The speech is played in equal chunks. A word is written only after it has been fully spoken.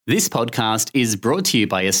This podcast is brought to you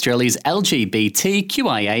by Australia's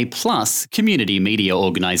LGBTQIA+ community media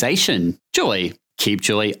organisation, Joy. Keep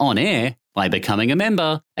Joy on air by becoming a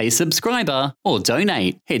member, a subscriber, or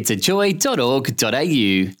donate. Head to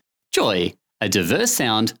joy.org.au. Joy, a diverse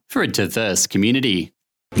sound for a diverse community.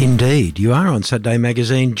 Indeed, you are on Saturday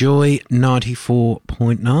Magazine, Joy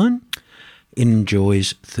 94.9, in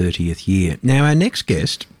Joy's 30th year. Now, our next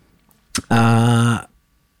guest,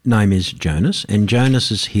 name is Jonas, and Jonas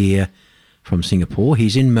is here from Singapore.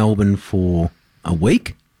 He's in Melbourne for a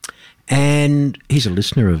week, and he's a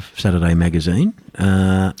listener of Saturday Magazine.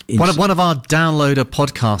 One of our downloader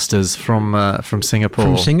podcasters from Singapore.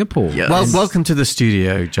 From Singapore. Yes. Well, welcome to the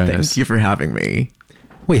studio, Jonas. Thank you for having me.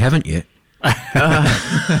 We haven't yet.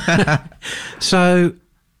 So,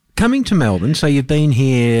 coming to Melbourne, so you've been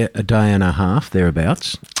here a day and a half,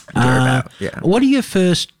 thereabouts. Yeah. What are your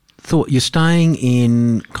first thought? You're staying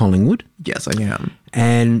in Collingwood. Yes, I am.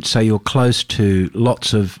 And so you're close to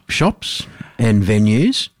lots of shops and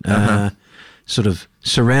venues, sort of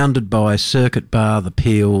surrounded by Circuit Bar, the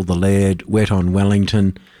Peel, the Laird, Wet on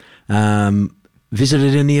Wellington.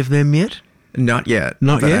 Visited any of them yet? Not yet.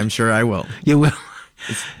 Not but yet? I'm sure I will. You will.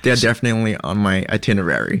 They're definitely on my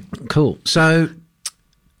itinerary. Cool. So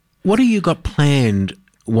what have you got planned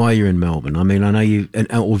while you're in Melbourne? I mean, I know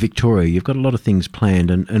or Victoria, you've got a lot of things planned,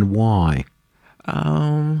 and why?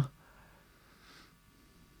 Well,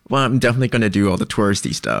 I'm definitely going to do all the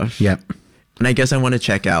touristy stuff. Yep. And I guess I want to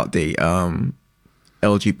check out the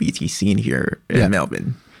LGBT scene here in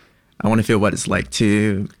Melbourne. I want to feel what it's like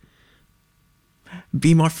to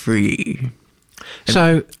be more free.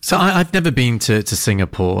 So I've never been to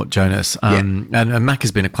Singapore, Jonas, and Mac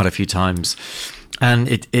has been quite a few times, and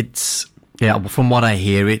it's from what I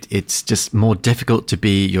hear, it's just more difficult to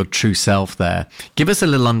be your true self there. Give us a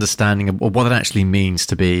little understanding of what it actually means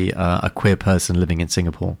to be a queer person living in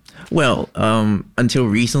Singapore. Well, until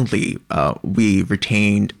recently, we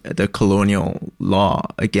retained the colonial law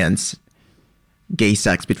against gay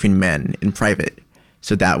sex between men in private.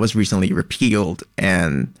 So that was recently repealed,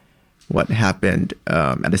 and what happened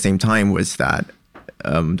at the same time was that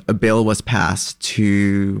a bill was passed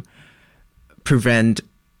to prevent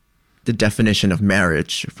the definition of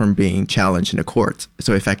marriage from being challenged in the court.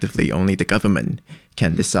 So effectively, only the government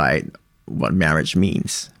can decide what marriage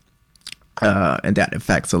means. And that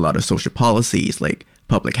affects a lot of social policies like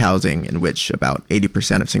public housing, in which about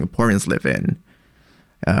 80% of Singaporeans live in,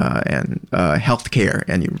 and healthcare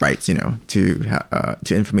and your rights, to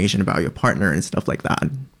information about your partner and stuff like that.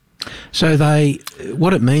 So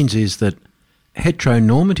what it means is that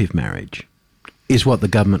heteronormative marriage is what the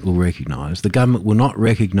government will recognise. The government will not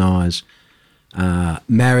recognise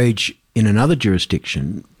marriage in another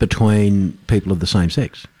jurisdiction between people of the same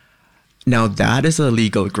sex. Now, that is a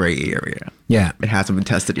legal grey area. Yeah. It hasn't been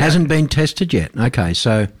tested yet. Hasn't been tested yet. Okay,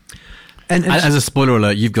 so... And as a spoiler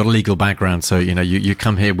alert, you've got a legal background, so you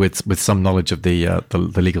come here with some knowledge of the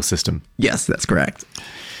legal system. Yes, that's correct.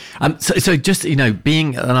 So just,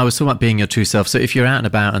 being, and I was talking about being your true self. So if you're out and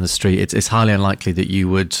about on the street, it's highly unlikely that you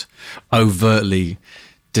would overtly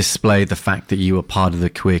display the fact that you are part of the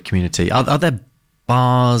queer community. Are there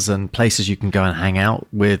bars and places you can go and hang out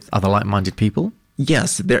with other like-minded people?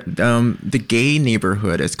 Yes, the gay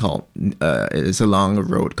neighborhood is along a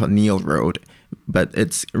road called Neil Road, but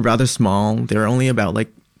it's rather small. There are only about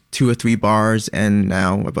 2 or 3 bars and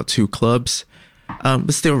now about 2 clubs,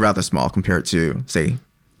 but still rather small compared to, say,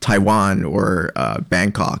 Taiwan or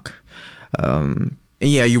Bangkok.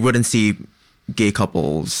 You wouldn't see gay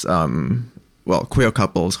couples, queer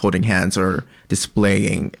couples holding hands or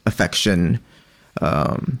displaying affection.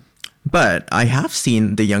 But I have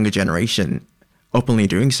seen the younger generation openly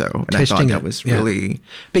doing so. And testing I thought that was really... Yeah.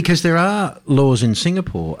 Because there are laws in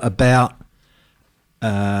Singapore about,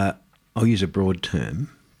 I'll use a broad term,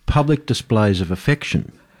 public displays of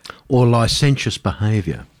affection or licentious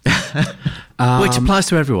behaviour. Which applies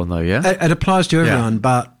to everyone, though, yeah? It applies to everyone,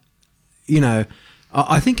 but,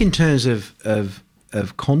 I think in terms of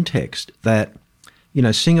context that,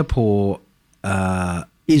 Singapore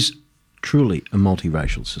is truly a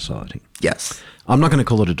multiracial society. Yes. I'm not going to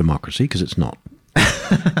call it a democracy because it's not.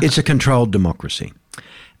 It's a controlled democracy.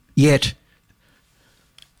 Yet,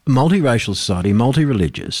 multiracial society,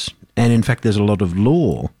 multi-religious, and in fact there's a lot of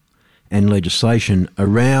law and legislation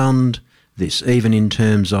around this, even in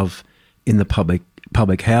terms of in the public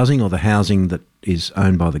housing or the housing that is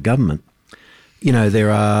owned by the government.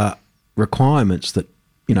 There are requirements that,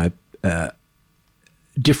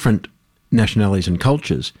 different nationalities and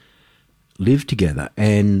cultures live together.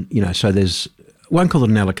 And, so there's, won't call it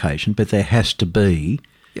an allocation, but there has to be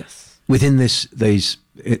Yes. within these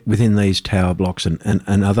tower blocks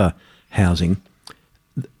and other housing,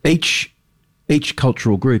 each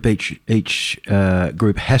cultural group, each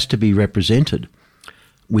group has to be represented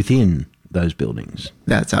within those buildings.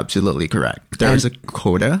 That's absolutely correct. There's a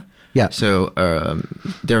quota. Yeah. So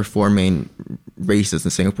there are 4 main races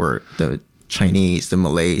in Singapore: the Chinese, the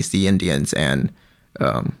Malays, the Indians, and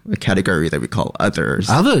a category that we call others.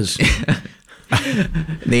 Others.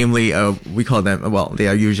 Namely, we call them, well, they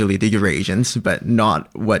are usually the Eurasians, but not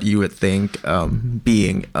what you would think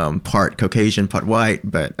being part Caucasian, part white.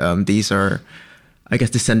 But these are, I guess,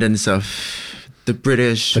 descendants of the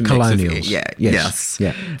British. The colonials. Yes.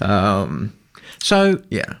 Yeah. So,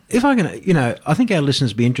 yeah. if I can, I think our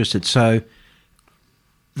listeners would be interested. So,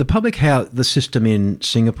 the system in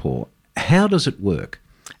Singapore, how does it work?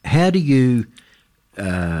 How do you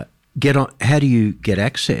get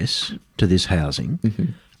access to this housing? Mm-hmm.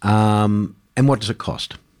 And what does it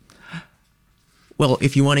cost? Well,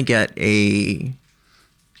 if you want to get a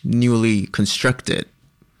newly constructed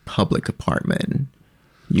public apartment,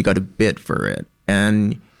 you got to bid for it,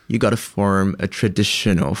 and you got to form a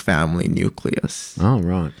traditional family nucleus. Oh,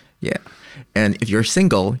 right. Yeah. And if you're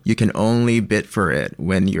single, you can only bid for it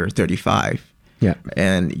when you're 35. Yeah.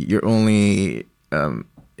 And you're only,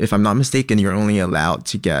 if I'm not mistaken, you're only allowed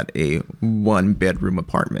to get a 1-bedroom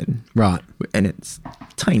apartment. Right. And it's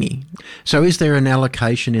tiny. So is there an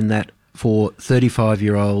allocation in that for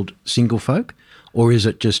 35-year-old single folk? Or is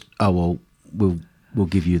it just, we'll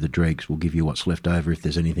give you the dregs, we'll give you what's left over if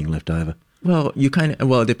there's anything left over? Well,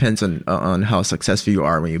 it depends on how successful you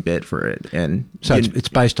are when you bid for it. And so it's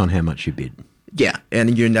based on how much you bid. Yeah.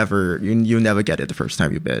 And you never get it the first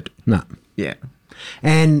time you bid. No. Yeah.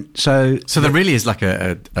 And so there really is like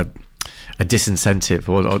a disincentive,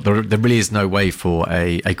 or there really is no way for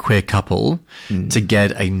a queer couple to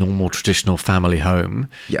get a normal traditional family home.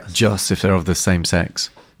 Yes. Just if they're of the same sex.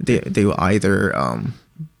 They will either,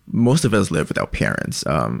 most of us live without parents.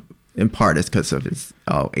 In part it's because of its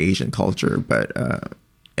Asian culture, but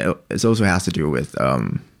it also has to do with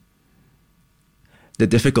the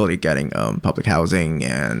difficulty getting public housing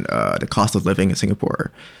and the cost of living in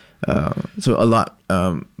Singapore. So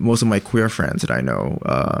most of my queer friends that I know,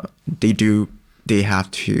 they have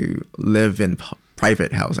to live in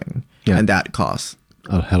private housing, and that costs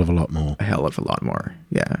a hell of a lot more.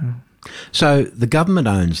 Yeah. So the government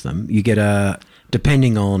owns them. You get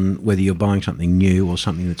depending on whether you're buying something new or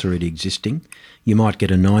something that's already existing, you might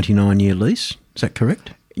get a 99-year lease. Is that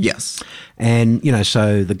correct? Yes. And,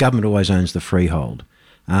 so the government always owns the freehold.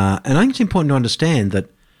 And I think it's important to understand that,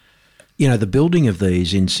 the building of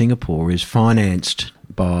these in Singapore is financed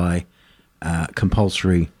by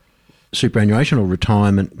compulsory superannuation or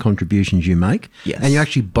retirement contributions you make. Yes. And you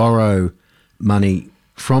actually borrow money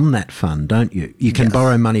from that fund, don't you? You can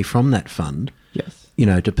borrow money from that fund,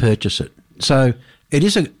 to purchase it. So it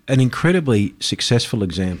is an incredibly successful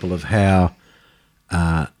example of how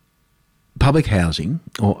public housing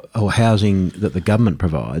or housing that the government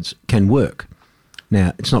provides can work.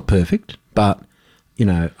 Now, it's not perfect, but,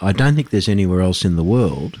 I don't think there's anywhere else in the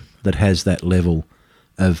world that has that level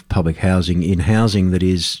of public housing that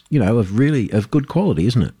is, of good quality,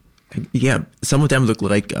 isn't it? Yeah. Some of them look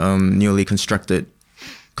like newly constructed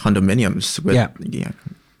condominiums.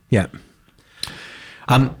 Yeah.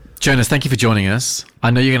 Jonas, thank you for joining us.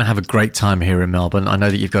 I know you're going to have a great time here in Melbourne. I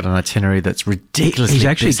know that you've got an itinerary that's ridiculously He's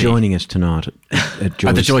actually busy. joining us tonight at Joy's,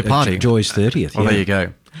 at the Joy party. At Joy's 30th. Well, there you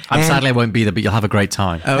go. Sadly, I won't be there, but you'll have a great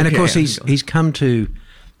time. And of course, he's come to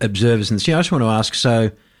observe us. And I just want to ask,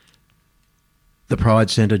 so the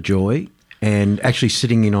Pride Centre, Joy, and actually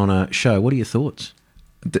sitting in on a show, what are your thoughts?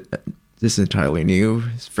 This is entirely new.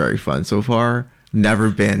 It's very fun so far.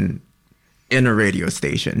 Never been in a radio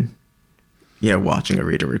station. Yeah, watching a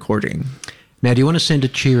radio recording. Now, do you want to send a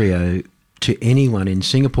cheerio to anyone in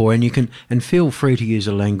Singapore? And you can, and feel free to use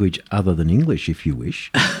a language other than English if you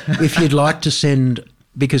wish. If you'd like to send,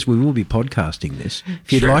 because we will be podcasting this,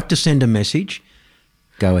 if you'd like to send a message,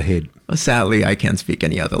 go ahead. Well, sadly, I can't speak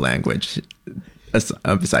any other language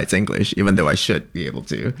besides English, even though I should be able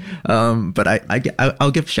to. But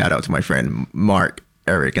I'll give a shout out to my friend Mark,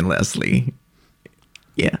 Eric, and Leslie.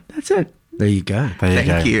 Yeah, that's it. There you go.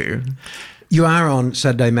 Thank you. You are on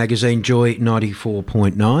Saturday Magazine Joy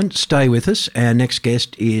 94.9. Stay with us. Our next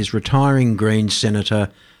guest is retiring Greens Senator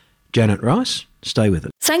Janet Rice. Stay with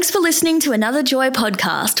us. Thanks for listening to another Joy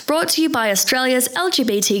podcast brought to you by Australia's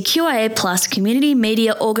LGBTQIA+ community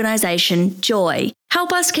media organisation, Joy.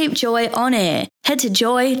 Help us keep Joy on air. Head to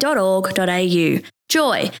joy.org.au.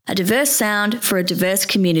 Joy, a diverse sound for a diverse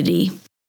community.